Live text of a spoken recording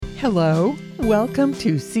Hello, welcome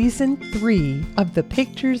to Season 3 of the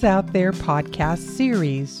Pictures Out There podcast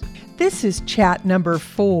series. This is chat number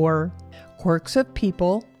 4, Quirks of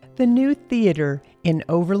People, the New Theater in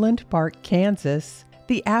Overland Park, Kansas,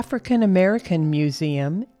 the African American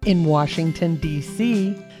Museum in Washington,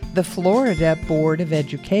 D.C., the Florida Board of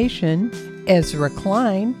Education, Ezra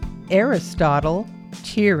Klein, Aristotle,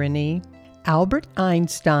 tyranny, Albert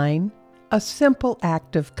Einstein, a simple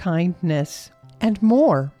act of kindness, and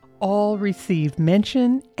more. All received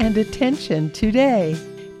mention and attention today.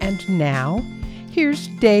 And now, here's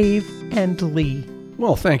Dave and Lee.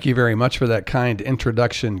 Well, thank you very much for that kind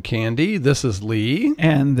introduction, Candy. This is Lee.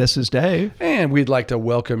 And this is Dave. And we'd like to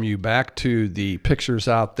welcome you back to the Pictures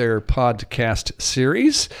Out There podcast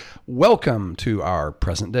series. Welcome to our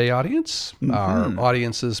present day audience, our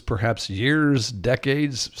audiences perhaps years,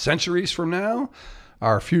 decades, centuries from now,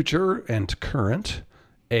 our future and current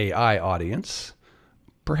AI audience,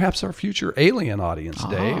 perhaps our future alien audience,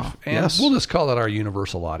 Dave. And yes. We'll just call it our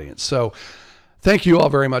universal audience. So thank you all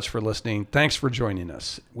very much for listening. Thanks for joining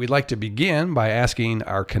us. We'd like to begin by asking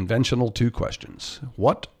our conventional 2 questions.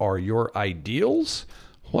 What are your ideals?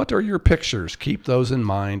 What are your pictures? Keep those in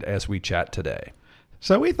mind as we chat today.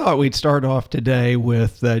 So we thought we'd start off today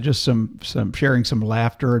with just some sharing some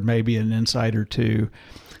laughter and maybe an insight or two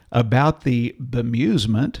about the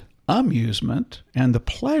bemusement, amusement, and the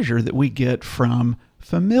pleasure that we get from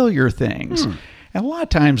familiar things. And a lot of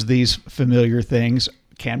times these familiar things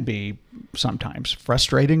can be sometimes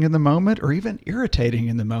frustrating in the moment or even irritating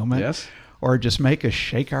in the moment. Yes. Or just make us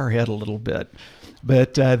shake our head a little bit.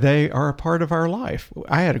 But they are a part of our life.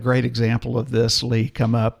 I had a great example of this, Lee,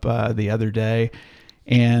 come up the other day.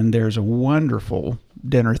 And there's a wonderful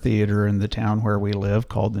dinner theater in the town where we live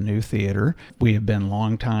called the New Theater. We have been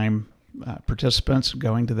longtime participants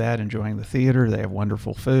going to that, enjoying the theater. They have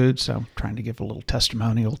wonderful food, so I'm trying to give a little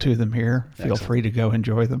testimonial to them here. Feel free to go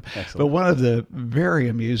enjoy them. Excellent. But one of the very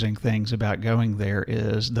amusing things about going there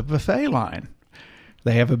is the buffet line.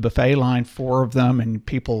 They have a buffet line, 4 of them, and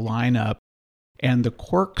people line up. And the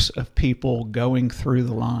quirks of people going through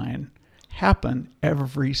the line happen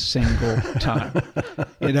every single time.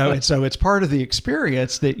 And so it's part of the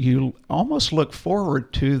experience that you almost look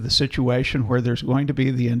forward to the situation where there's going to be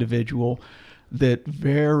the individual that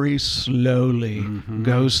very slowly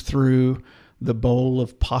goes through the bowl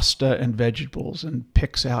of pasta and vegetables and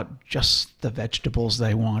picks out just the vegetables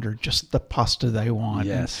they want or just the pasta they want.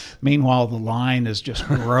 Yes. And meanwhile, the line is just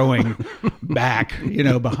growing back,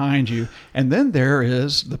 behind you. And then there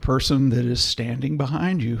is the person that is standing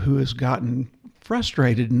behind you who has gotten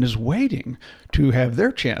frustrated and is waiting to have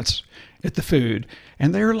their chance at the food.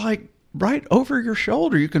 And they're like right over your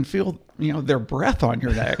shoulder. You can feel, their breath on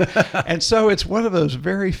your neck. And so it's one of those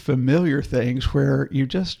very familiar things where you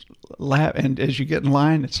just laugh. And as you get in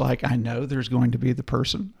line, it's like, I know there's going to be the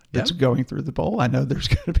person that's going through the bowl. I know there's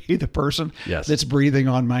going to be the person that's breathing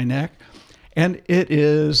on my neck. And it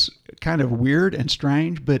is kind of weird and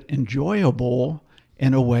strange, but enjoyable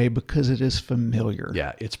in a way because it is familiar.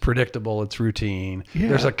 Yeah, it's predictable. It's routine. Yeah.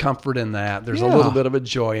 There's a comfort in that. There's a little bit of a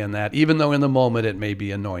joy in that, even though in the moment it may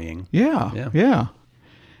be annoying. Yeah.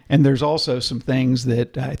 And there's also some things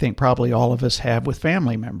that I think probably all of us have with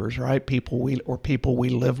family members, right? People we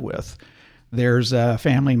live with. There's a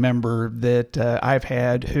family member that I've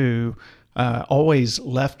had who always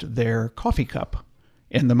left their coffee cup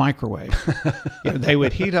in the microwave. They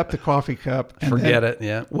would heat up the coffee cup. And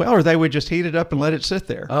or they would just heat it up and let it sit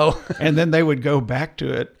there. Oh. And then they would go back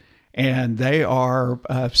to it. And they are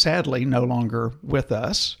sadly no longer with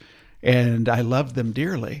us. And I love them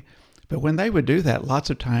dearly. But when they would do that, lots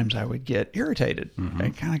of times I would get irritated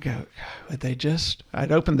and kind of go,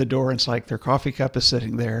 I'd open the door and it's like their coffee cup is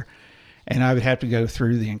sitting there. And I would have to go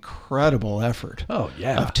through the incredible effort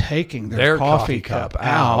of taking their coffee cup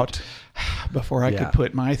out before I could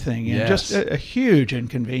put my thing in. Yes. Just a huge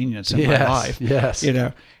inconvenience in my life. Yes.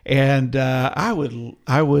 And I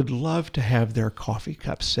would love to have their coffee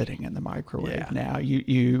cup sitting in the microwave now.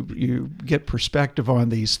 You get perspective on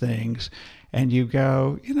these things and you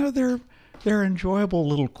go, they're enjoyable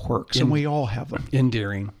little quirks and we all have them.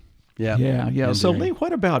 Endearing. Yeah. Endearing. So Lee,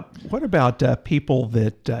 what about people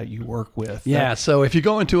that you work with? Yeah. So if you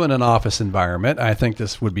go into an office environment, I think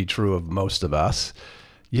this would be true of most of us.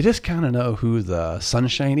 You just kind of know who the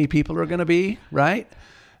sunshiny people are going to be, right?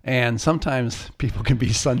 And sometimes people can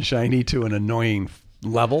be sunshiny to an annoying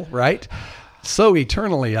level, right? so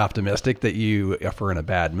eternally optimistic that you, if we're in a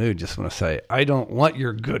bad mood, just want to say, I don't want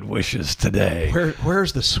your good wishes today.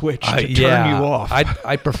 Where's the switch to turn you off?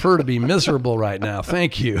 I prefer to be miserable right now.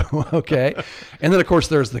 Thank you. Okay. And then, of course,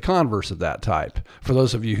 there's the converse of that type. For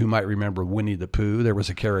those of you who might remember Winnie the Pooh, there was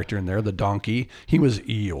a character in there, the donkey. He was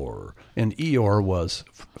Eeyore. And Eeyore was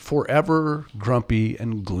forever grumpy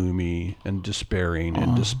and gloomy and despairing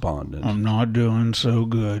and despondent. I'm not doing so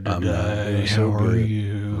good today. How are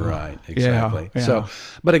you? Right, exactly. Yeah. So,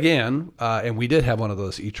 but again, and we did have one of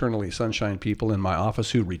those eternally sunshine people in my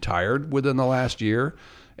office who retired within the last year.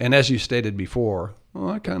 And as you stated before,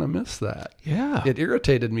 I kind of miss that. Yeah. It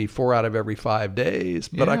irritated me 4 out of every 5 days,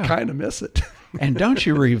 but I kind of miss it. And don't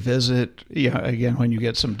you revisit, again, when you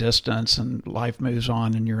get some distance and life moves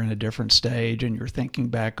on and you're in a different stage and you're thinking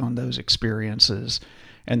back on those experiences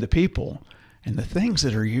and the people and the things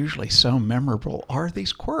that are usually so memorable are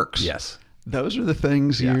these quirks. Yes. Those are the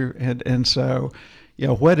things and so,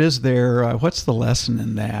 what is there, what's the lesson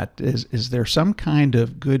in that? Is there some kind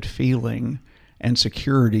of good feeling and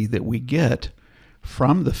security that we get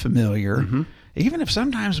from the familiar, even if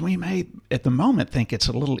sometimes we may at the moment think it's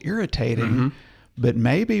a little irritating, but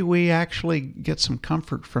maybe we actually get some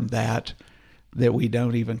comfort from that we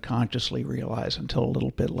don't even consciously realize until a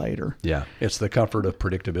little bit later. Yeah, it's the comfort of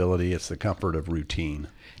predictability. It's the comfort of routine.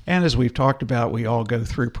 And as we've talked about, we all go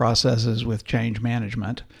through processes with change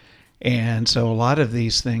management. And so a lot of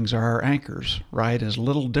these things are anchors, right? As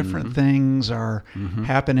little different things are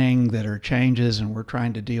happening that are changes, and we're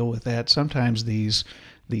trying to deal with that. Sometimes these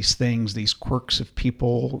things, these quirks of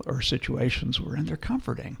people or situations, they're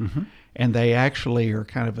comforting. And they actually are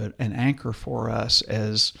kind of an anchor for us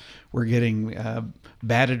as we're getting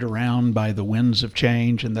batted around by the winds of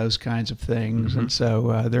change and those kinds of things. And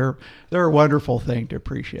so they're a wonderful thing to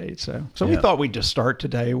appreciate. So we thought we'd just start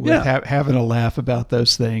today with having a laugh about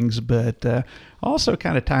those things, but also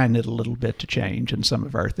kind of tying it a little bit to change in some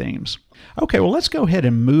of our themes. Okay, well, let's go ahead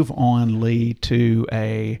and move on, Lee, to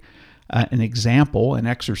an example, an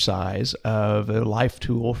exercise of a life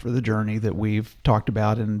tool for the journey that we've talked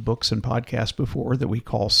about in books and podcasts before that we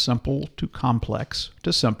call simple to complex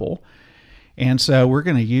to simple. And so we're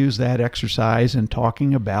going to use that exercise in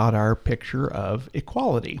talking about our picture of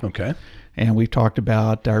equality. Okay. And we've talked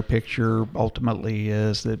about our picture ultimately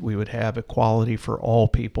is that we would have equality for all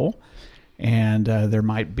people. And there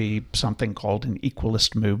might be something called an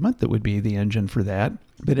equalist movement that would be the engine for that.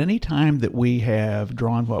 But any time that we have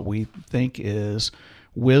drawn what we think is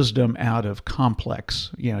wisdom out of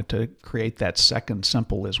complex, to create that second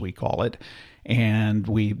simple, as we call it, and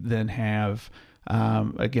we then have,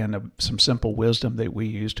 some simple wisdom that we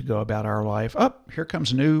use to go about our life. Here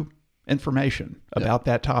comes new information about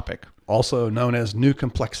that topic. Also known as new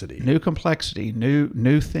complexity. New complexity,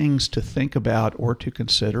 new things to think about or to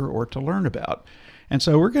consider or to learn about. And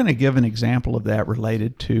so we're going to give an example of that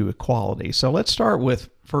related to equality. So let's start with,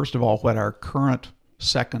 first of all, what our current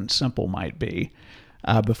second simple might be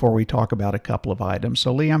before we talk about a couple of items.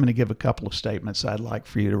 So Lee, I'm going to give a couple of statements I'd like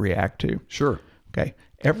for you to react to. Sure. Okay.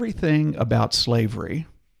 Everything about slavery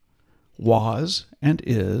was and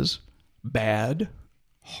is bad,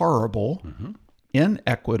 horrible,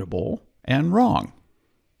 inequitable, and wrong.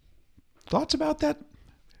 Thoughts about that?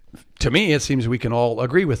 To me, it seems we can all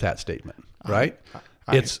agree with that statement, right?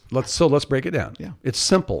 Let's break it down. Yeah. It's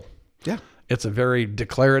simple. Yeah. It's a very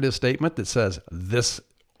declarative statement that says this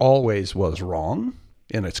always was wrong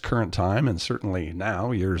in its current time, and certainly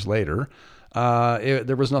now, years later.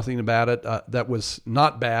 There was nothing about it that was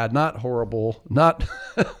not bad, not horrible, not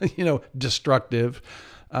destructive.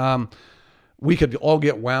 We could all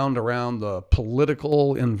get wound around the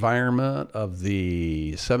political environment of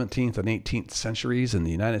the 17th and 18th centuries in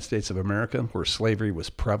the United States of America, where slavery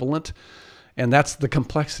was prevalent. And that's the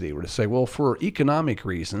complexity. We're to say, well, for economic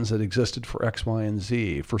reasons, it existed for X, Y, and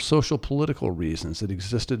Z. For social political reasons, it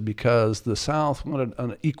existed because the South wanted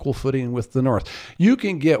an equal footing with the North. You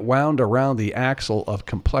can get wound around the axle of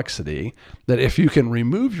complexity that if you can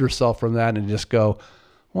remove yourself from that and just go,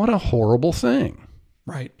 what a horrible thing.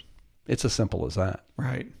 Right. It's as simple as that.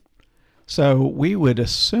 Right. So we would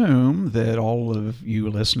assume that all of you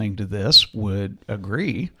listening to this would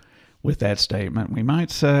agree with that statement. We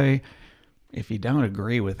might say, if you don't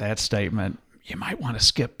agree with that statement, you might want to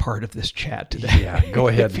skip part of this chat today. Yeah, go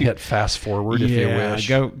ahead and hit fast forward if you wish.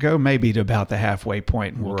 Go maybe to about the halfway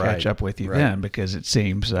point, and we'll catch up with you then, because it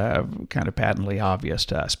seems kind of patently obvious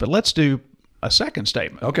to us. But let's do a second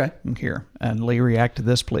statement. Okay. Here. And Lee, react to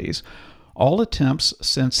this, please. All attempts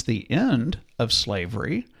since the end of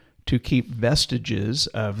slavery to keep vestiges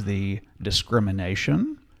of the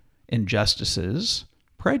discrimination, injustices,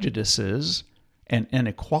 prejudices, and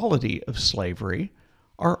inequality of slavery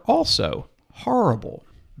are also horrible,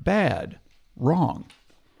 bad, wrong,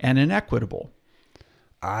 and inequitable.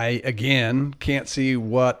 I, again, can't see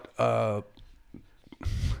what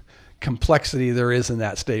complexity there is in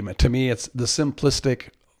that statement. To me, it's the simplistic,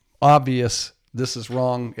 obvious, this is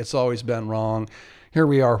wrong, it's always been wrong. Here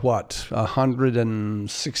we are,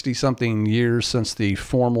 160-something years since the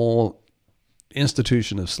formal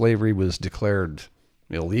institution of slavery was declared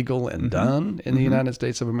illegal and done in the United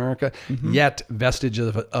States of America, yet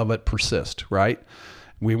vestiges of it persist, right?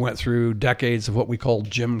 We went through decades of what we call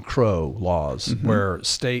Jim Crow laws, where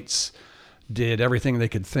states did everything they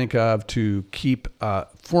could think of to keep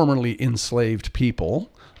formerly enslaved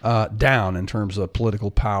people down in terms of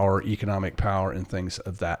political power, economic power, and things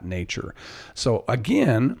of that nature. So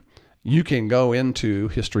again, you can go into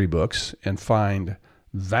history books and find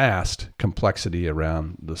vast complexity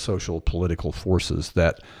around the social political forces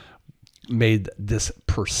that made this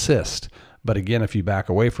persist. But again, if you back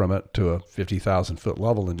away from it to a 50,000 foot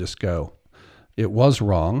level and just go, it was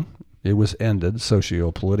wrong, it was ended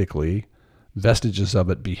socio-politically, vestiges of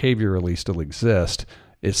it behaviorally still exist,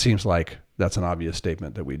 it seems like that's an obvious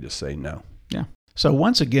statement that we just say no. Yeah. So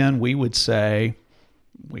once again, we would say,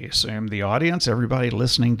 we assume the audience, everybody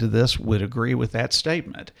listening to this would agree with that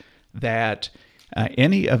statement, that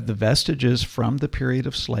any of the vestiges from the period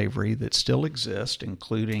of slavery that still exist,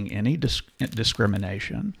 including any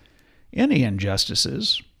discrimination, any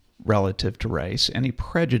injustices relative to race, any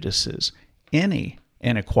prejudices, any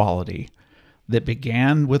inequality that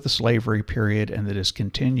began with the slavery period and that has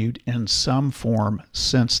continued in some form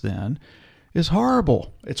since then is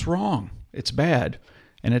horrible. It's wrong. It's bad.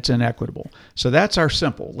 And it's inequitable. So that's our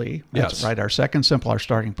simple, Lee. That's yes. Right. Our second simple, our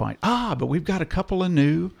starting point. But we've got a couple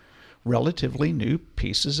of relatively new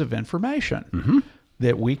pieces of information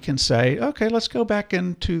that we can say, okay, let's go back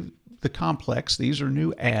into the complex. These are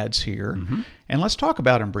new ads here, and let's talk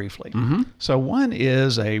about them briefly. So one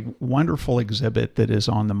is a wonderful exhibit that is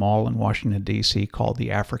on the mall in Washington, D.C. called the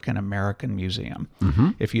African American Museum.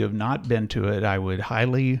 If you have not been to it, I would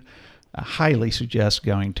highly suggest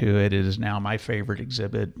going to it. It is now my favorite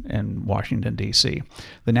exhibit in Washington, D.C.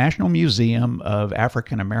 The National Museum of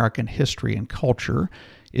African American History and Culture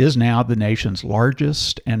is now the nation's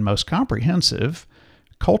largest and most comprehensive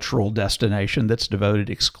cultural destination that's devoted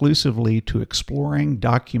exclusively to exploring,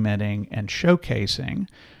 documenting, and showcasing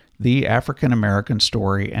the African American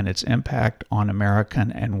story and its impact on American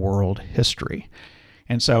and world history.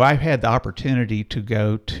 And so I've had the opportunity to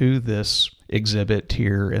go to this exhibit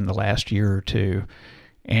here in the last year or two,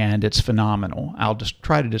 and it's phenomenal. I'll just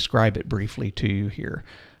try to describe it briefly to you here.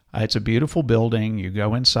 It's a beautiful building. You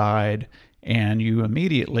go inside, and you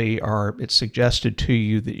immediately it's suggested to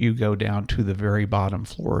you that you go down to the very bottom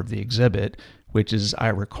floor of the exhibit, which is, I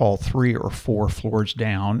recall, 3 or 4 floors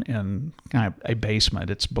down in kind of a basement.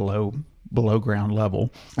 It's below ground level.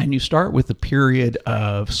 And you start with the period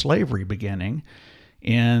of slavery beginning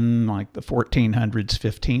in like the 1400s,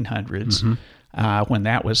 1500s,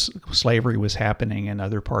 when slavery was happening in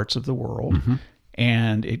other parts of the world.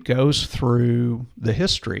 And it goes through the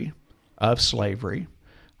history of slavery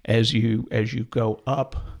as you go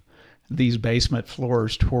up these basement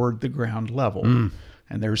floors toward the ground level. And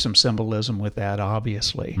there's some symbolism with that,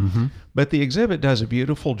 obviously. But the exhibit does a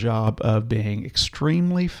beautiful job of being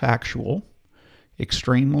extremely factual,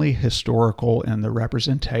 extremely historical in the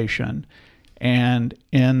representation, and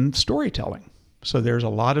in storytelling. So there's a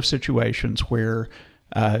lot of situations where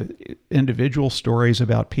individual stories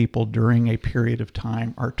about people during a period of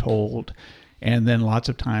time are told, and then lots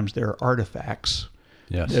of times there are artifacts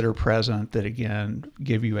that are present that, again,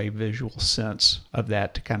 give you a visual sense of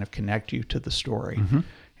that to kind of connect you to the story.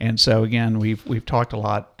 And so, again, we've talked a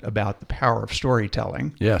lot about the power of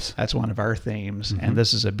storytelling. Yes. That's one of our themes, and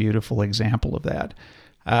this is a beautiful example of that.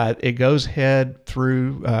 It goes ahead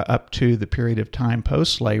through up to the period of time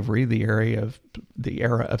post-slavery, the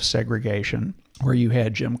era of segregation, where you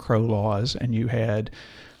had Jim Crow laws and you had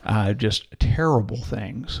just terrible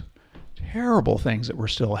things that were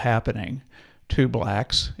still happening to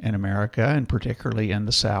blacks in America, and particularly in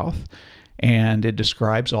the South. And it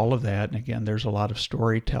describes all of that. And again, there's a lot of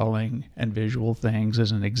storytelling and visual things.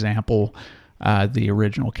 As an example, the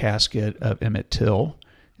original casket of Emmett Till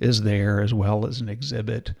is there, as well as an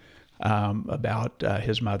exhibit about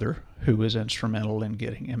his mother, who was instrumental in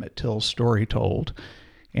getting Emmett Till's story told.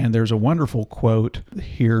 And there's a wonderful quote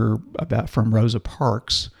here from Rosa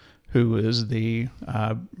Parks, who is the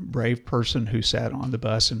brave person who sat on the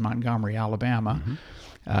bus in Montgomery, Alabama,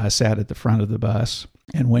 sat at the front of the bus.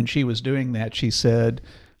 And when she was doing that, she said,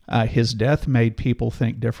 his death made people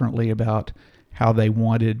think differently about how they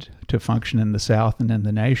wanted to function in the South and in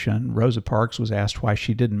the nation, Rosa Parks was asked why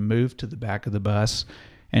she didn't move to the back of the bus,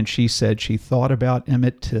 and she said she thought about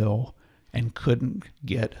Emmett Till and couldn't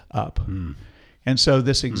get up. And so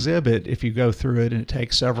this exhibit, if you go through it, and it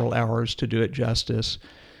takes several hours to do it justice,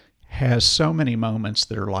 has so many moments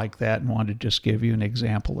that are like that, and wanted to just give you an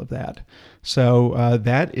example of that. So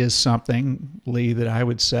that is something, Lee, that I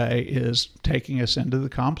would say is taking us into the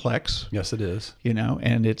complex. Yes, it is.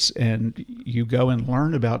 And you go and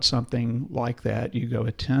learn about something like that. You go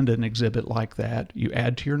attend an exhibit like that. You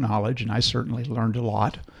add to your knowledge, and I certainly learned a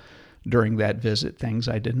lot during that visit, things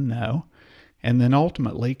I didn't know. And then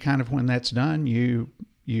ultimately, kind of when that's done, you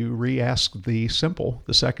re-ask the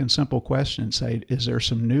second simple question and say, is there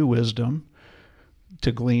some new wisdom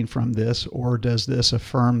to glean from this, or does this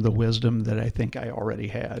affirm the wisdom that I think I already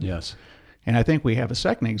had? Yes. And I think we have a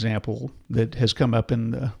second example that has come up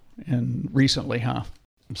in recently, huh?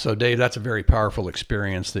 So, Dave, that's a very powerful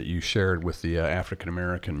experience that you shared with the African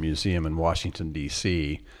American Museum in Washington,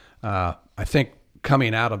 D.C. I think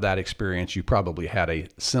coming out of that experience, you probably had a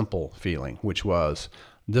simple feeling, which was,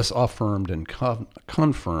 this affirmed and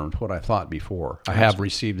confirmed what I thought before. I have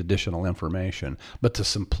received additional information, but the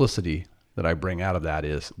simplicity that I bring out of that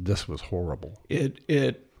is, this was horrible.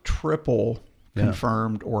 It triple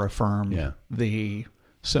confirmed or affirmed the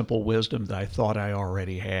simple wisdom that I thought I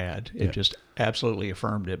already had. It just absolutely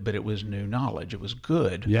affirmed it, but it was new knowledge. It was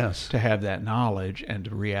good to have that knowledge and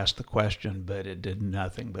to re-ask the question, but it did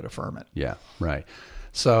nothing but affirm it. Yeah, right.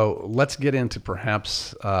 So let's get into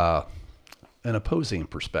perhaps an opposing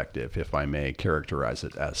perspective, if I may characterize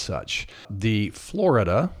it as such. The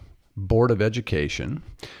Florida Board of Education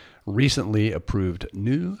recently approved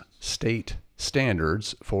new state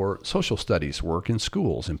standards for social studies work in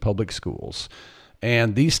schools, in public schools.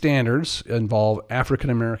 And these standards involve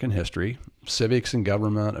African American history, civics and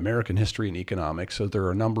government, American history and economics. So there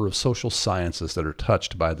are a number of social sciences that are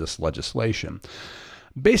touched by this legislation.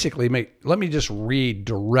 Basically, let me just read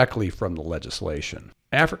directly from the legislation.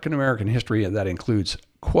 African American history, and that includes,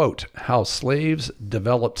 quote, how slaves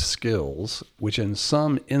developed skills, which in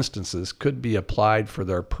some instances could be applied for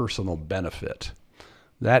their personal benefit.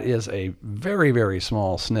 That is a very, very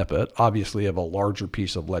small snippet, obviously, of a larger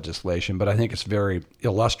piece of legislation, but I think it's very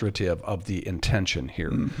illustrative of the intention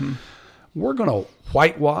here. Mm-hmm. We're going to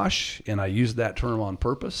whitewash, and I use that term on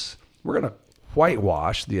purpose, we're going to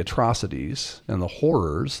whitewash the atrocities and the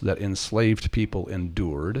horrors that enslaved people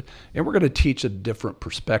endured, and we're going to teach a different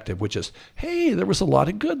perspective, which is, hey, there was a lot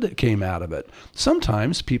of good that came out of it.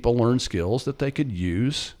 Sometimes people learn skills that they could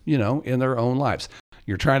use, in their own lives.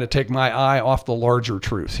 You're trying to take my eye off the larger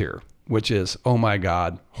truth here, which is, oh my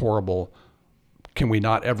God, horrible. Can we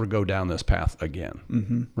not ever go down this path again?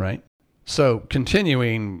 Mm-hmm. Right? So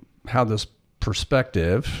continuing how this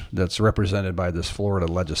perspective that's represented by this Florida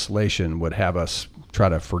legislation would have us try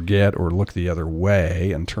to forget or look the other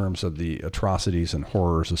way in terms of the atrocities and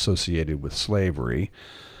horrors associated with slavery.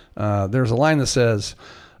 There's a line that says,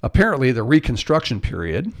 apparently the Reconstruction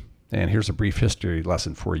period, and here's a brief history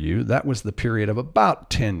lesson for you, that was the period of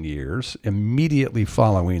about 10 years immediately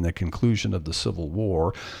following the conclusion of the Civil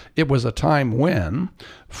War. It was a time when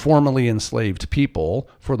formerly enslaved people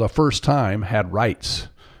for the first time had rights.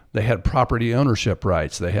 They had property ownership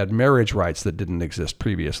rights. They had marriage rights that didn't exist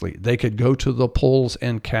previously. They could go to the polls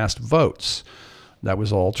and cast votes. That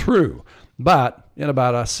was all true. But in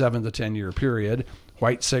about a 7 to 10 year period,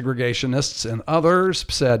 white segregationists and others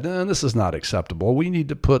said, this is not acceptable. We need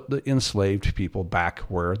to put the enslaved people back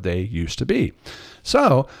where they used to be.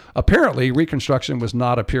 So apparently Reconstruction was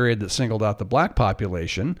not a period that singled out the black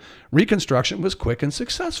population. Reconstruction was quick and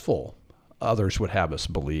successful, others would have us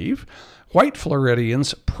believe. White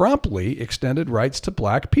Floridians promptly extended rights to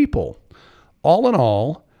black people. All in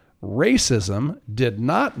all, racism did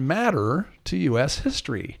not matter to U.S.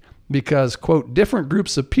 history because, quote, different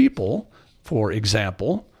groups of people, for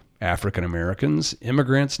example, African Americans,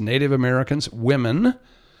 immigrants, Native Americans, women,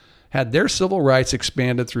 had their civil rights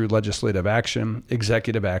expanded through legislative action,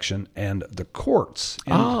 executive action, and the courts.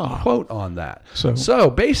 End quote on that. So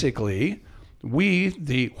basically, we,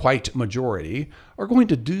 the white majority, are going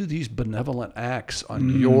to do these benevolent acts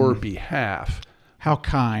on your behalf. How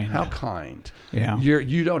kind. How kind. Yeah.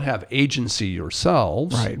 You don't have agency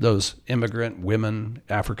yourselves, right. Those immigrant women,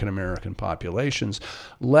 African-American populations.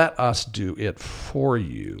 Let us do it for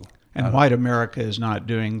you. And white America is not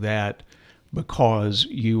doing that because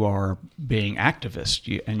you are being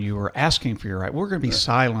activist and you are asking for your right. We're going to be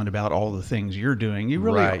silent about all the things you're doing. You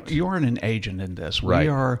really you aren't an agent in this. Right. We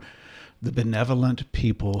are the benevolent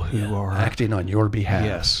people who are acting on your behalf.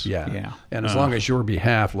 Yes. Yeah. And as long as your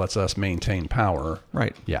behalf lets us maintain power.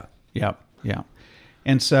 Right. Yeah. Yep. Yeah.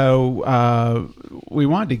 And so we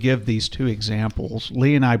wanted to give these two examples.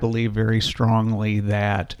 Lee and I believe very strongly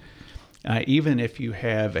that even if you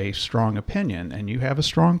have a strong opinion and you have a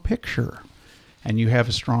strong picture and you have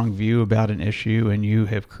a strong view about an issue and you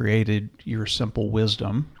have created your simple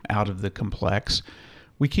wisdom out of the complex,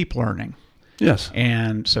 we keep learning. Yes.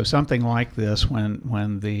 And so something like this,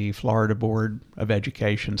 when the Florida Board of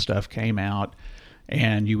Education stuff came out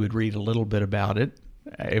and you would read a little bit about it,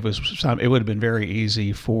 it would have been very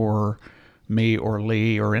easy for me or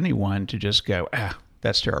Lee or anyone to just go,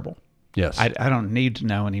 that's terrible. Yes. I don't need to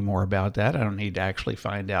know any more about that. I don't need to actually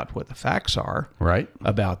find out what the facts are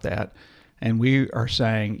about that. And we are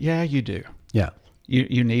saying, yeah, you do. Yeah.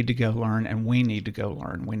 You need to go learn, and we need to go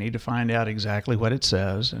learn. We need to find out exactly what it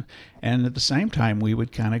says. And at the same time, we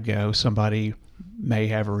would kind of go, somebody may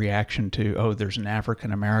have a reaction to, there's an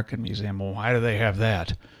African-American museum. Well, why do they have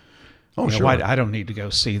that? Oh, sure. I don't need to go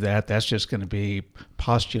see that. That's just going to be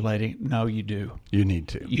postulating. No, you do. You need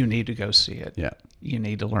to. You need to go see it. Yeah. You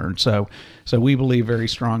need to learn. So we believe very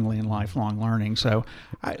strongly in lifelong learning. So,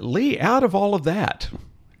 Lee, out of all of that,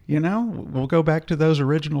 we'll go back to those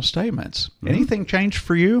original statements. Mm-hmm. Anything changed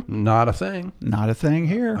for you? Not a thing. Not a thing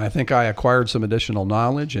here. I think I acquired some additional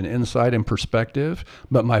knowledge and insight and perspective,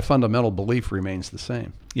 but my fundamental belief remains the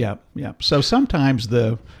same. Yeah. So sometimes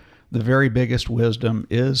the very biggest wisdom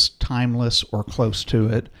is timeless or close to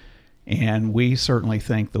it. And we certainly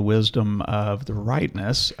think the wisdom of the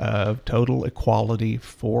rightness of total equality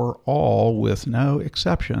for all with no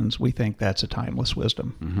exceptions, we think that's a timeless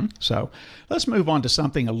wisdom. Mm-hmm. So let's move on to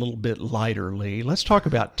something a little bit lighter, Lee. Let's talk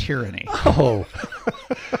about tyranny. Oh,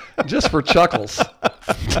 just for chuckles.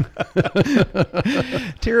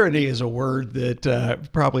 Tyranny is a word that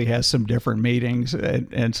probably has some different meanings.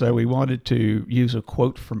 And so we wanted to use a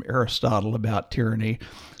quote from Aristotle about tyranny.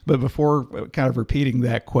 But before kind of repeating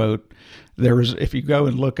that quote, if you go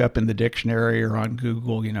and look up in the dictionary or on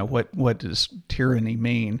Google, what does tyranny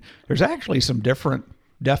mean? There's actually some different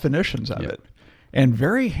definitions of it. And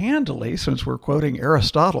very handily, since we're quoting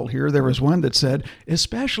Aristotle here, there was one that said,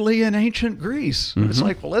 especially in ancient Greece. Mm-hmm. It's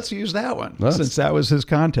like, well, let's use that one since that was his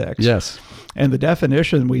context. Yes. And the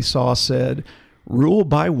definition we saw said, rule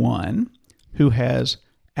by one who has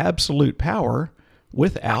absolute power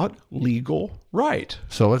without legal right.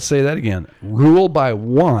 So let's say that again. Rule by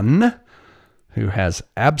one who has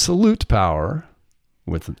absolute power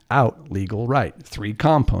without legal right. Three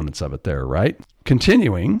components of it there, right?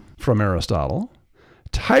 Continuing from Aristotle,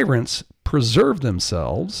 tyrants preserve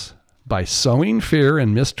themselves by sowing fear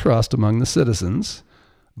and mistrust among the citizens,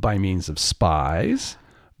 by means of spies,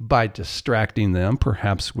 by distracting them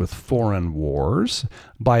perhaps with foreign wars,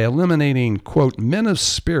 by eliminating, quote, men of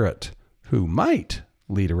spirit who might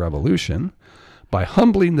lead a revolution, by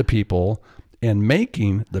humbling the people and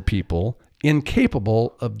making the people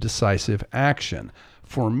incapable of decisive action.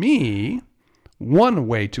 For me, one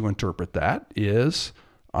way to interpret that is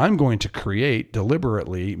I'm going to create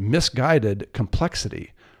deliberately misguided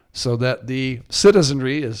complexity so that the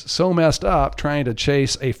citizenry is so messed up trying to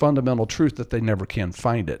chase a fundamental truth that they never can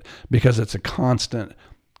find it, because it's a constant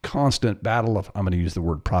battle of, I'm going to use the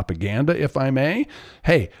word propaganda, if I may.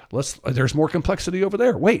 Hey, there's more complexity over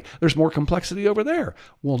there. Wait, there's more complexity over there.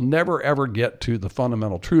 We'll never, ever get to the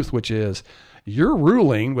fundamental truth, which is you're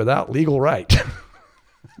ruling without legal right.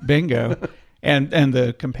 Bingo. And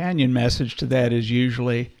the companion message to that is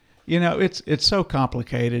usually, it's so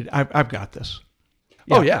complicated. I've got this.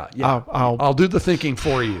 Yeah. Oh, yeah. I'll do the thinking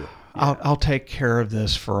for you. I'll take care of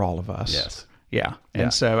this for all of us. Yes. Yeah.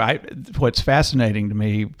 And so what's fascinating to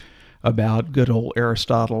me about good old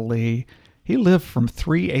Aristotle, Lee, he lived from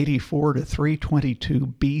 384 to 322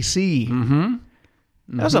 BC. Mm-hmm.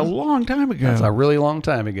 That was a long time ago. That's a really long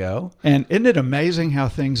time ago. And isn't it amazing how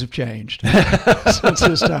things have changed since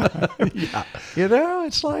his time? Yeah.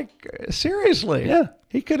 It's like, seriously. Yeah.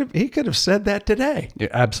 He could have said that today. Yeah,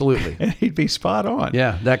 absolutely. And he'd be spot on.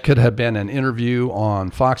 Yeah. That could have been an interview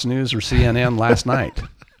on Fox News or CNN last night.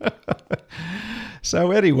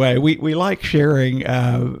 So anyway, we like sharing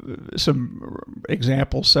some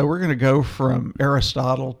examples. So we're going to go from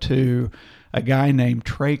Aristotle to a guy named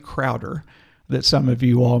Trey Crowder that some of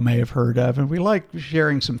you all may have heard of. And we like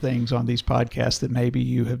sharing some things on these podcasts that maybe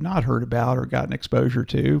you have not heard about or gotten exposure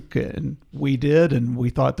to. And we did, and we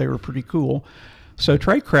thought they were pretty cool. So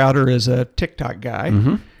Trey Crowder is a TikTok guy,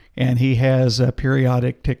 mm-hmm. and he has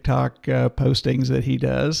periodic TikTok postings that he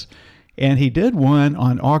does. And he did one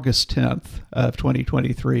on August 10th of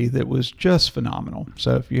 2023 that was just phenomenal.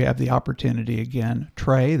 So if you have the opportunity, again,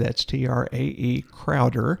 Trey, that's Trae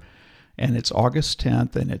Crowder, and it's August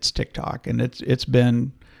 10th, and it's TikTok. And it's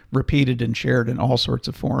been repeated and shared in all sorts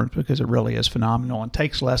of forms because it really is phenomenal and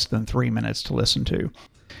takes less than 3 minutes to listen to.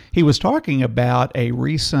 He was talking about a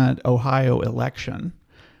recent Ohio election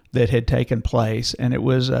that had taken place, and it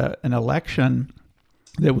was an election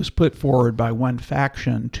that was put forward by one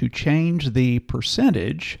faction to change the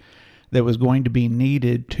percentage that was going to be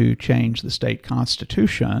needed to change the state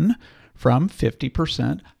constitution from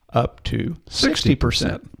 50% up to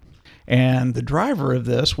 60%. And the driver of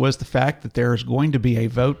this was the fact that there's going to be a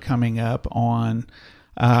vote coming up on,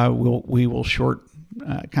 we will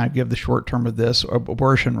kind of give the short term of this,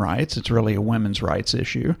 abortion rights. It's really a women's rights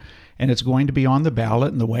issue. And it's going to be on the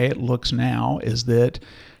ballot. And the way it looks now is that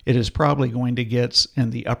it is probably going to get in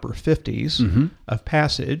the upper 50s of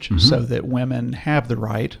passage so that women have the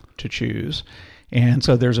right to choose. And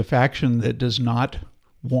so there's a faction that does not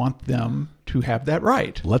want them to have that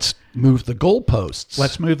right. Let's move the goalposts.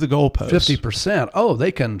 50%. Oh,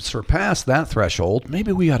 they can surpass that threshold.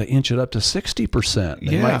 Maybe we ought to inch it up to 60%.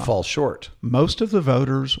 They might fall short. Most of the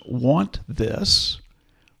voters want this,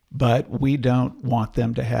 but we don't want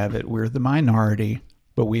them to have it. We're the minority,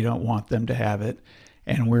 but we don't want them to have it.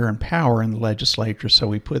 And we're in power in the legislature, so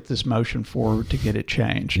we put this motion forward to get it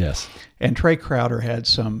changed. Yes. And Trey Crowder had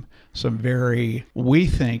some very, we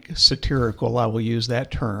think, satirical, I will use that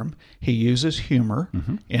term. He uses humor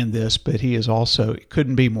in this, but he is also,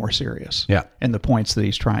 couldn't be more serious in the points that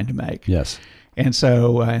he's trying to make. Yes. And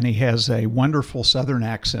so, and he has a wonderful Southern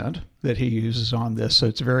accent that he uses on this, so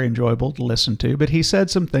it's very enjoyable to listen to. But he said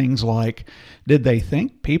some things like, did they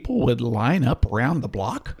think people would line up around the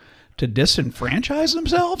block to disenfranchise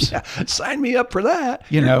themselves? Yeah, sign me up for that.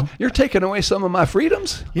 You're taking away some of my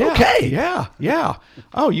freedoms? Yeah, okay. Yeah.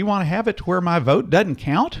 Oh, you want to have it to where my vote doesn't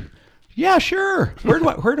count? Yeah, sure.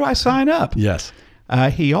 Where do I sign up? Yes.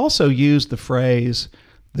 He also used the phrase,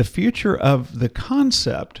 the future of the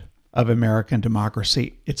concept of American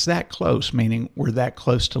democracy. It's that close, meaning we're that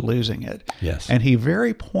close to losing it. Yes. And he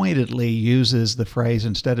very pointedly uses the phrase,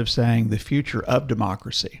 instead of saying the future of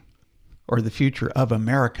democracy, or the future of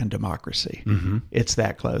American democracy. It's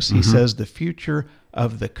that close. He says the future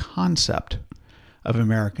of the concept of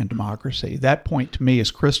American democracy. That point to me is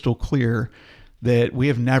crystal clear that we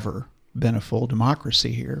have never been a full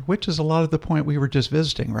democracy here, which is a lot of the point we were just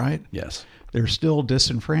visiting, right? Yes. There's still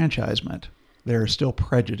disenfranchisement. There's still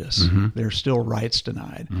prejudice. There's still rights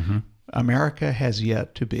denied. America has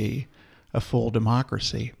yet to be a full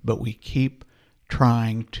democracy, but we keep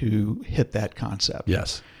trying to hit that concept.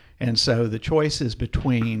 Yes. And so the choice is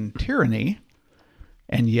between tyranny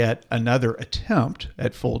and yet another attempt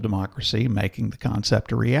at full democracy, making the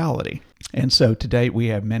concept a reality. And so to date, we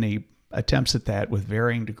have many attempts at that with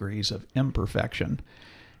varying degrees of imperfection.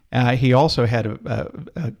 He also had,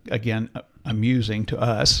 again, amusing to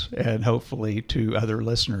us and hopefully to other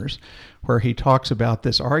listeners, where he talks about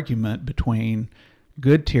this argument between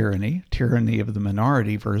good tyranny, tyranny of the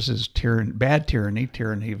minority, versus bad tyranny,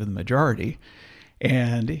 tyranny of the majority.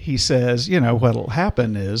 And he says, what'll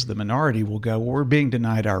happen is the minority will go, well, we're being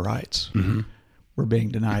denied our rights. We're being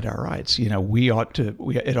denied our rights. It ought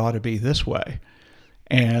to be this way.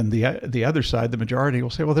 And the other side, the majority,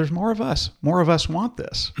 will say, well, there's more of us. More of us want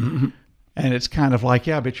this. And it's kind of like,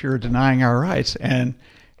 yeah, but you're denying our rights. And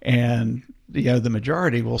the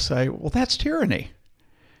majority will say, well, that's tyranny.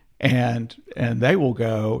 And they will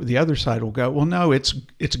go, the other side will go, well, no, it's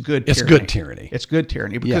good tyranny. It's good tyranny. It's good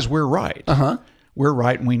tyranny because we're right. We're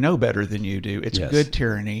right and we know better than you do. It's good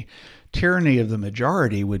tyranny. Tyranny of the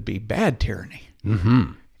majority would be bad tyranny.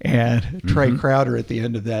 And Trey Crowder, at the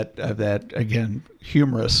end of that again,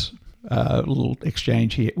 humorous little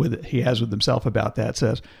exchange he has with himself about that,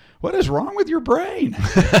 says, what is wrong with your brain?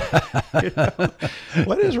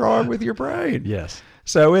 What is wrong with your brain? Yes.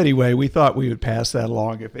 So anyway, we thought we would pass that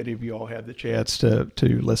along. If any of you all have the chance to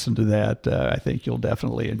listen to that, I think you'll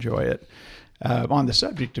definitely enjoy it. On the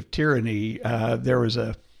subject of tyranny, there was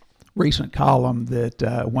a recent column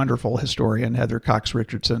that wonderful historian Heather Cox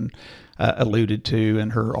Richardson alluded to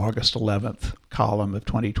in her August 11th column of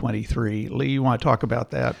 2023. Lee, you want to talk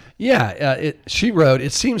about that? Yeah, she wrote,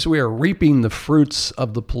 it seems we are reaping the fruits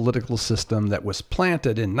of the political system that was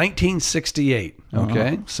planted in 1968,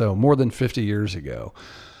 okay? So more than 50 years ago.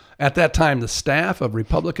 At that time, the staff of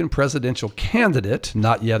Republican presidential candidate,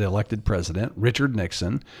 not yet elected president, Richard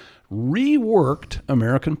Nixon, reworked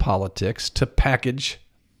American politics to package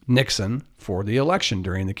Nixon for the election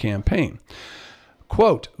during the campaign.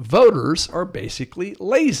 Quote, voters are basically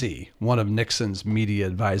lazy, one of Nixon's media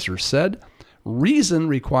advisors said. Reason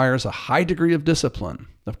requires a high degree of discipline,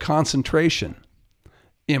 of concentration.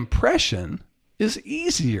 Impression is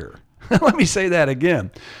easier. Let me say that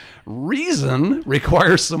again. Reason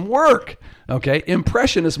requires some work. Okay,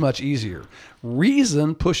 impression is much easier.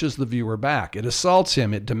 Reason pushes the viewer back. It assaults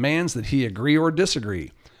him. It demands that he agree or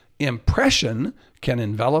disagree. Impression can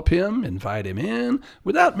envelop him, invite him in,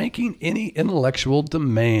 without making any intellectual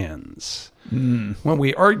demands. When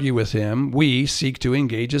we argue with him, we seek to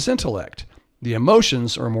engage his intellect. The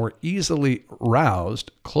emotions are more easily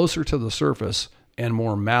roused, closer to the surface, and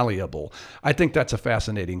more malleable. I think that's a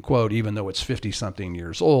fascinating quote. Even though it's 50-something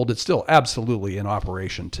years old, it's still absolutely in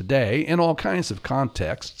operation today in all kinds of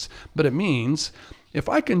contexts. But it means if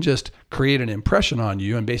I can just create an impression on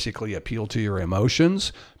you and basically appeal to your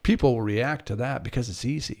emotions, people will react to that because it's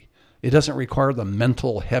easy. It doesn't require the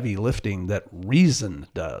mental heavy lifting that reason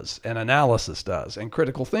does, and analysis does, and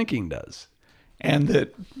critical thinking does. And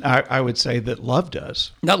that I would say that love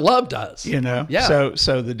does. That love does. Yeah.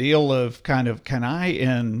 So the deal of kind of, can I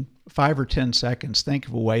in 5 or 10 seconds think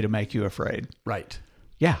of a way to make you afraid? Right.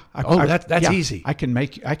 Yeah. That's easy. I can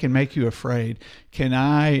make you afraid. Can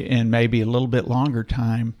I in maybe a little bit longer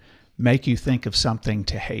time make you think of something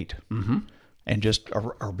to hate? Mm-hmm. And just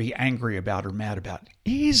or be angry about or mad about?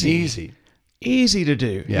 Easy to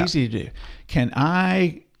do. Yeah. Easy to do. Can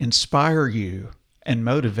I inspire you and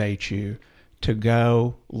motivate you to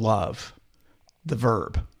go love, the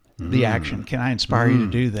verb, the action? Can I inspire you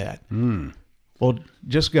to do that? Well,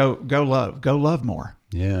 just go love more.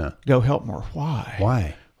 Yeah. Go help more.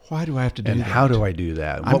 Why? Why do I have to do that? And how do I do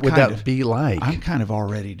that? What would that be like? I'm kind of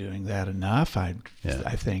already doing that enough. I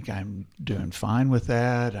think I'm doing fine with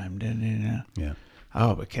that. I'm doing, Yeah.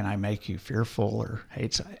 Oh, but can I make you fearful or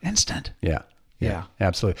hate? Instant. Yeah. Yeah.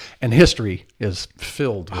 Absolutely. And history is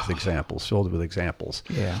filled with examples.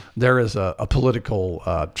 Yeah. There is a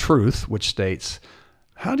political truth which states,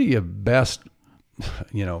 how do you best,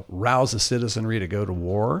 rouse the citizenry to go to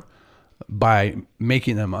war? By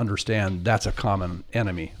making them understand that's a common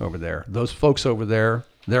enemy over there. Those folks over there,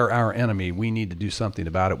 they're our enemy. We need to do something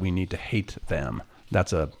about it. We need to hate them.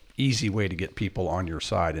 That's a easy way to get people on your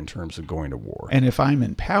side in terms of going to war. And if I'm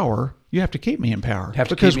in power, you have to keep me in power.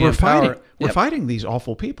 Because we're fighting. We're fighting these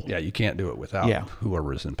awful people. Yeah, you can't do it without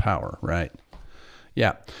whoever is in power, right?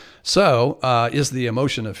 Yeah. So is the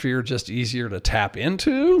emotion of fear just easier to tap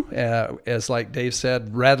into? As like Dave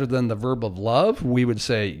said, rather than the verb of love, we would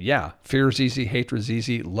say, yeah, fear is easy, hatred is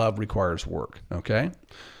easy, love requires work, okay?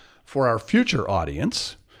 For our future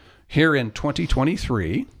audience, here in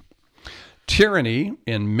 2023, tyranny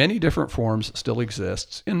in many different forms still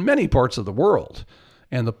exists in many parts of the world.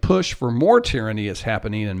 And the push for more tyranny is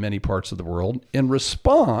happening in many parts of the world in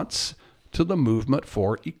response to the movement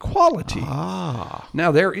for equality.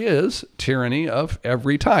 Now, there is tyranny of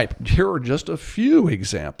every type. Here are just a few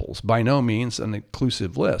examples, by no means an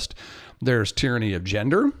inclusive list. There's tyranny of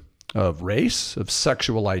gender, of race, of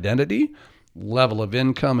sexual identity, level of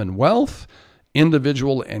income and wealth,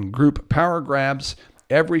 individual and group power grabs.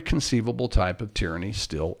 Every conceivable type of tyranny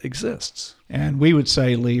still exists. And we would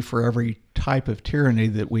say, Lee, for every type of tyranny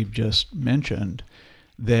that we've just mentioned,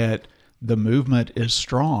 that the movement is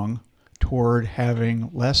strong toward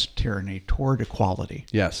having less tyranny, toward equality.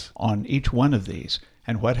 Yes. On each one of these.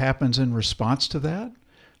 And what happens in response to that?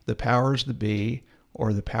 The powers that be,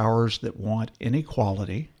 or the powers that want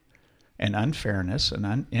inequality and unfairness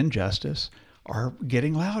and injustice, are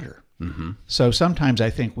getting louder. Mm-hmm. So sometimes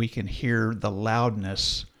I think we can hear the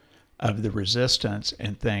loudness of the resistance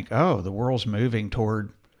and think, oh, the world's moving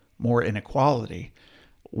toward more inequality.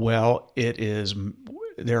 Well,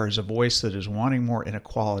 there is a voice that is wanting more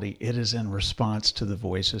inequality. It is in response to the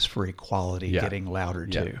voices for equality getting louder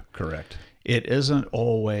too. Correct. It isn't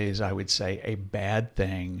always, I would say, a bad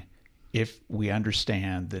thing if we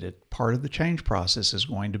understand that part of the change process is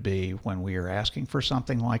going to be when we are asking for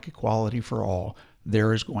something like equality for all,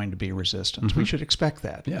 there is going to be resistance. Mm-hmm. We should expect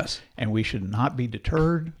that. Yes. And we should not be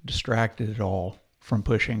deterred, distracted at all from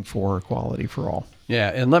pushing for equality for all.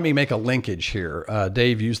 Yeah, and let me make a linkage here.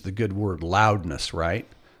 Dave used the good word loudness, right?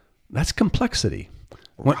 That's complexity.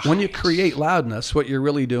 When you create loudness, what you're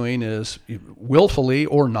really doing is, willfully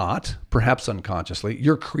or not, perhaps unconsciously,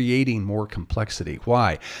 you're creating more complexity.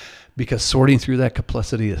 Why? Because sorting through that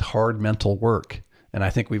complexity is hard mental work. And I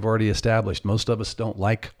think we've already established most of us don't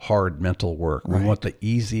like hard mental work. We want the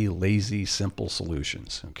easy, lazy, simple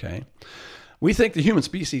solutions, okay? We think the human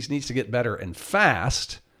species needs to get better and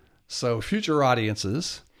fast. So future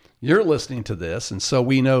audiences, you're listening to this, and so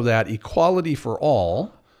we know that equality for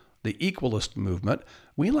all, the equalist movement,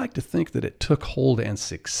 we like to think that it took hold and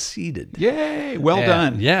succeeded. Yay! Well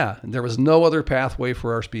done. Yeah, there was no other pathway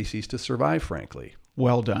for our species to survive, frankly.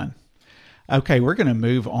 Well done. Okay, we're going to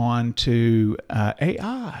move on to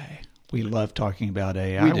AI. We love talking about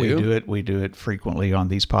AI. We do. We do it frequently on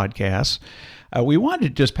these podcasts. We wanted to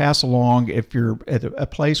just pass along, if you're at a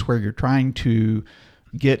place where you're trying to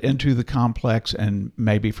get into the complex and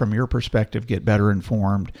maybe from your perspective get better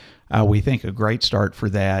informed, we think a great start for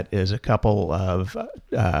that is a couple of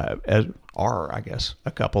Ezra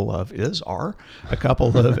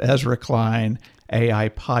Klein AI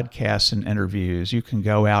podcasts and interviews. You can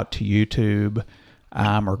go out to YouTube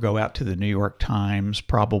or go out to the New York Times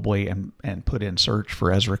probably and put in search for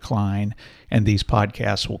Ezra Klein, and these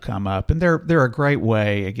podcasts will come up. And they're a great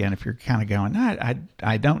way, again, if you're kind of going,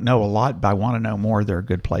 I don't know a lot, but I want to know more, they're a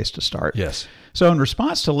good place to start. Yes. So in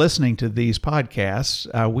response to listening to these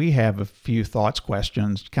podcasts, we have a few thoughts,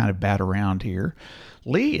 questions, kind of bat around here.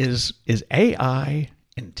 Lee, is AI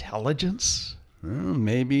intelligence?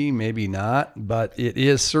 Maybe, maybe not, but it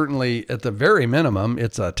is certainly, at the very minimum,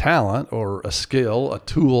 it's a talent or a skill, a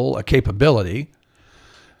tool, a capability.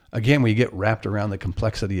 Again, we get wrapped around the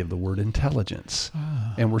complexity of the word intelligence,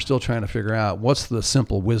 and we're still trying to figure out what's the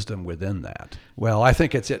simple wisdom within that. Well, I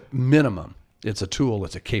think it's at minimum, it's a tool,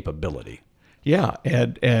 it's a capability. Yeah,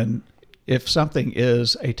 and if something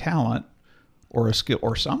is a talent or a skill,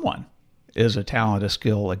 or someone is a talent, a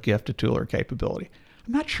skill, a gift, a tool, or capability,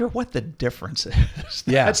 I'm not sure what the difference is.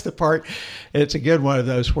 Yeah. That's the part. It's again one of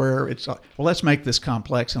those where it's, well, let's make this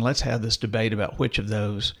complex and let's have this debate about which of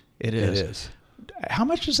those it is. It is. How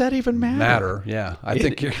much does that even matter? Yeah. I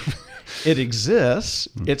think you're... It exists.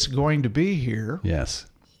 It's going to be here. Yes.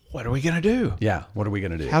 What are we going to do? Yeah. What are we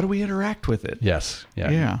going to do? How do we interact with it? Yes. Yeah.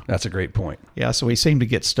 Yeah. That's a great point. Yeah. So we seem to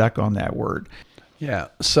get stuck on that word. Yeah.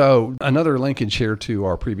 So another linkage here to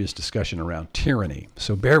our previous discussion around tyranny.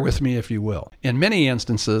 So bear with me if you will. In many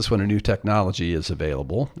instances, when a new technology is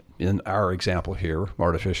available, in our example here,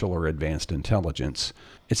 artificial or advanced intelligence,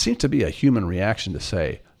 it seems to be a human reaction to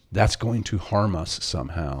say, that's going to harm us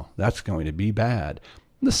somehow. That's going to be bad.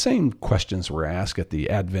 The same questions were asked at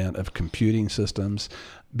the advent of computing systems.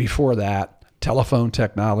 Before that, telephone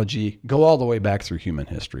technology, go all the way back through human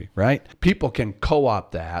history, right? People can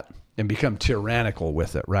co-opt that and become tyrannical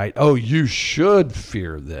with it, right? Oh, you should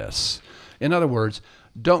fear this. In other words,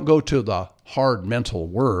 don't go to the hard mental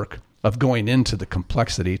work of going into the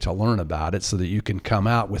complexity to learn about it so that you can come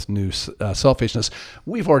out with new selfishness.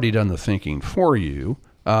 We've already done the thinking for you.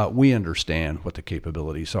 We understand what the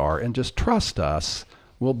capabilities are, and just trust us,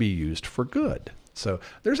 will be used for good. So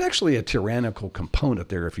there's actually a tyrannical component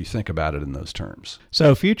there if you think about it in those terms.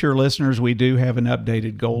 So future listeners, we do have an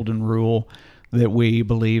updated golden rule that we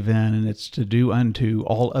believe in, and it's to do unto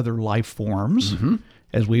all other life forms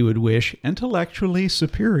as we would wish intellectually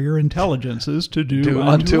superior intelligences to do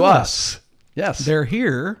unto us. Yes. They're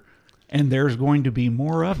here, and there's going to be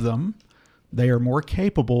more of them. They are more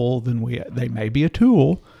capable than we. They may be a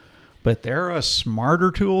tool, but they're a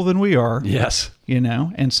smarter tool than we are. Yes. You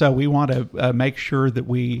know, and so we want to make sure that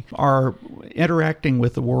we are interacting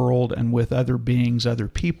with the world and with other beings, other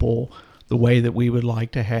people, the way that we would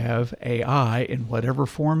like to have AI in whatever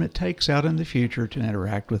form it takes out in the future to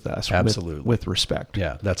interact with us. Absolutely. With respect.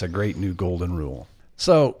 Yeah, that's a great new golden rule.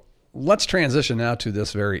 So let's transition now to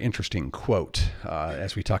this very interesting quote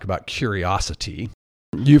as we talk about curiosity.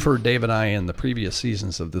 You've heard Dave and I in the previous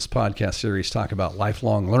seasons of this podcast series talk about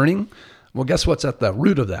lifelong learning. Well, guess what's at the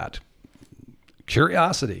root of that?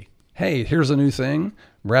 Curiosity. Hey, here's a new thing.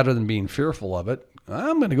 Rather than being fearful of it,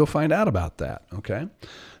 I'm going to go find out about that. Okay.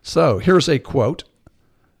 So here's a quote.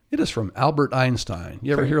 It is from Albert Einstein.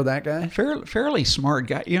 You ever hear of that guy? Fairly smart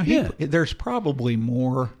guy. You know, there's probably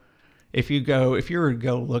more. If you were to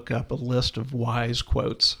go look up a list of wise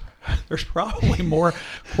quotes, there's probably more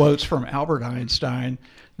quotes from Albert Einstein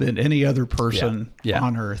than any other person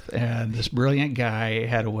on Earth. And this brilliant guy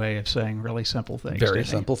had a way of saying really simple things. Very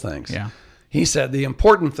simple things. Yeah. He said, the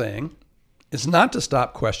important thing is not to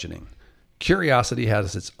stop questioning. Curiosity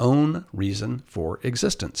has its own reason for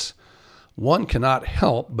existence. One cannot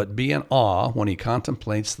help but be in awe when he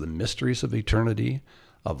contemplates the mysteries of eternity,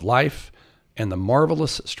 of life, and the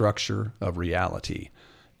marvelous structure of reality.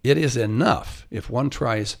 It is enough if one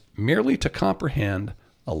tries merely to comprehend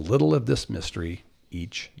a little of this mystery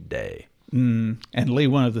each day. And Lee,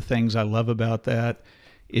 one of the things I love about that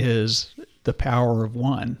is the power of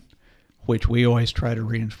one, which we always try to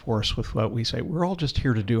reinforce with what we say. We're all just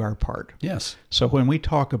here to do our part. Yes. So when we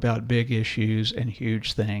talk about big issues and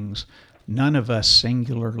huge things, none of us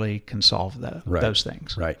singularly can solve those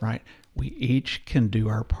things. Right. We each can do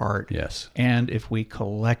our part. Yes. And if we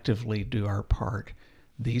collectively do our part,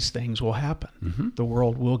 these things will happen. The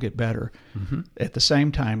world will get better. At the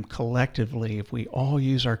same time, collectively, if we all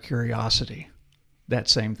use our curiosity, that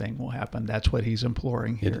same thing will happen. That's what he's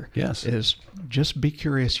imploring here. Yes. Is just be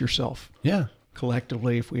curious yourself. Yeah.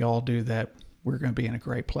 Collectively, if we all do that, we're going to be in a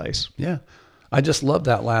great place. Yeah. I just love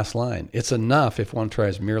that last line. It's enough if one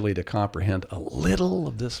tries merely to comprehend a little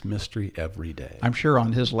of this mystery every day. I'm sure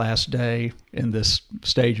on his last day in this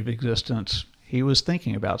stage of existence, he was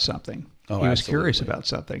thinking about something. Oh, he was absolutely. curious about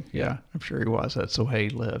something. Yeah, I'm sure he was. That's the way he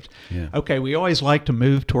lived. Yeah. Okay, we always like to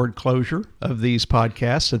move toward closure of these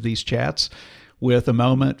podcasts, of these chats, with a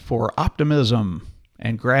moment for optimism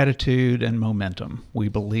and gratitude and momentum. We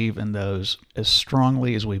believe in those as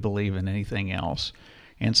strongly as we believe in anything else.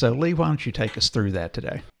 And so, Lee, why don't you take us through that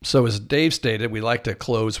today? So as Dave stated, we like to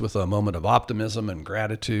close with a moment of optimism and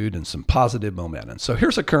gratitude and some positive momentum. So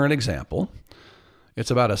here's a current example.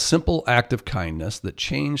 It's about a simple act of kindness that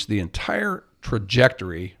changed the entire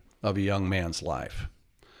trajectory of a young man's life.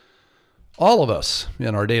 All of us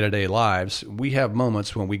in our day-to-day lives, we have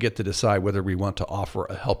moments when we get to decide whether we want to offer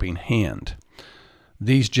a helping hand.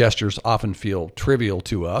 These gestures often feel trivial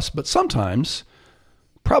to us, but sometimes,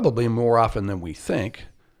 probably more often than we think,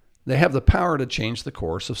 they have the power to change the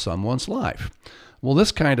course of someone's life. Well,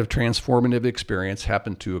 this kind of transformative experience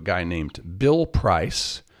happened to a guy named Bill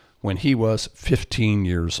Price when he was 15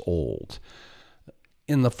 years old.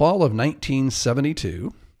 In the fall of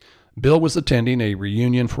 1972, Bill was attending a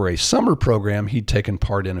reunion for a summer program he'd taken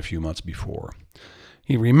part in a few months before.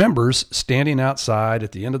 He remembers standing outside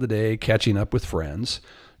at the end of the day, catching up with friends.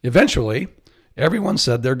 Eventually, everyone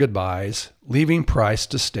said their goodbyes, leaving Price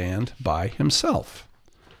to stand by himself.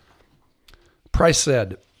 Price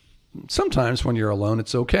said, "Sometimes when you're alone,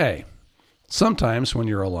 it's okay. Sometimes when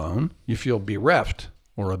you're alone, you feel bereft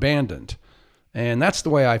or abandoned." And that's the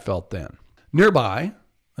way I felt then. Nearby,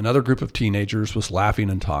 another group of teenagers was laughing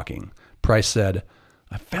and talking. Price said,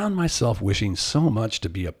 "I found myself wishing so much to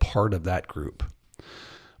be a part of that group."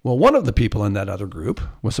 Well, one of the people in that other group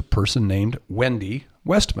was a person named Wendy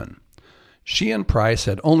Westman. She and Price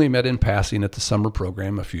had only met in passing at the summer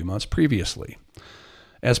program a few months previously.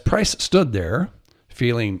 As Price stood there,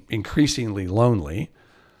 feeling increasingly lonely,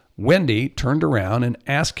 Wendy turned around and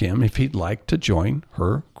asked him if he'd like to join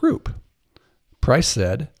her group. Price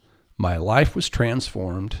said, "My life was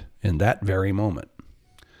transformed in that very moment."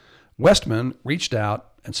 Westman reached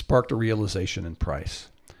out and sparked a realization in Price.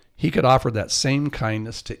 He could offer that same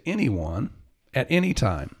kindness to anyone at any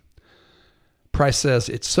time. Price says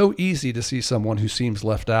it's so easy to see someone who seems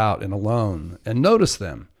left out and alone and notice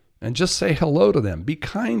them and just say hello to them, be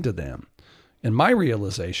kind to them. And my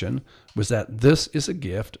realization was that this is a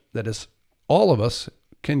gift that is all of us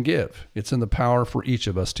can give. It's in the power for each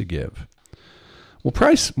of us to give. Well,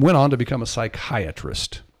 Price went on to become a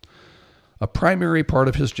psychiatrist. A primary part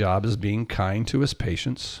of his job is being kind to his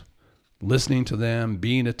patients, listening to them,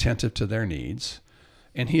 being attentive to their needs.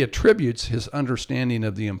 And he attributes his understanding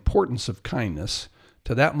of the importance of kindness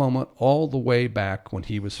to that moment all the way back when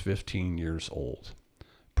he was 15 years old.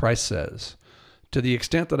 Price says, "To the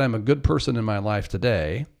extent that I'm a good person in my life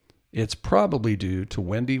today, it's probably due to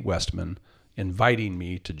Wendy Westman inviting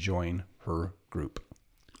me to join her group."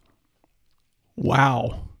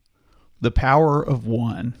 Wow. The power of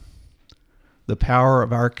one. The power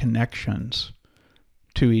of our connections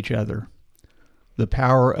to each other. The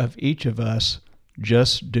power of each of us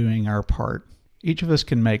just doing our part. Each of us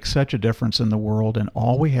can make such a difference in the world, and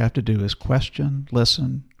all we have to do is question,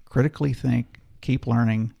 listen, critically think, keep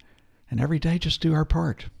learning, and every day just do our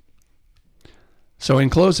part. So in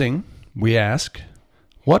closing, we ask,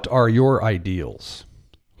 what are your ideals?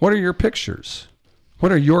 What are your pictures?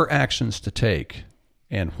 What are your actions to take?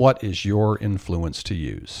 And what is your influence to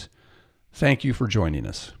use? Thank you for joining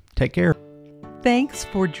us. Take care. Thanks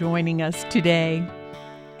for joining us today.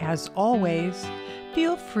 As always,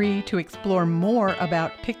 feel free to explore more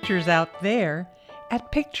about Pictures Out There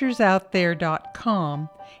at picturesouthere.com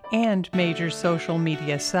and major social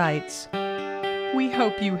media sites. We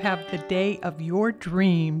hope you have the day of your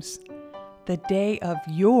dreams, the day of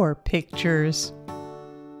your pictures.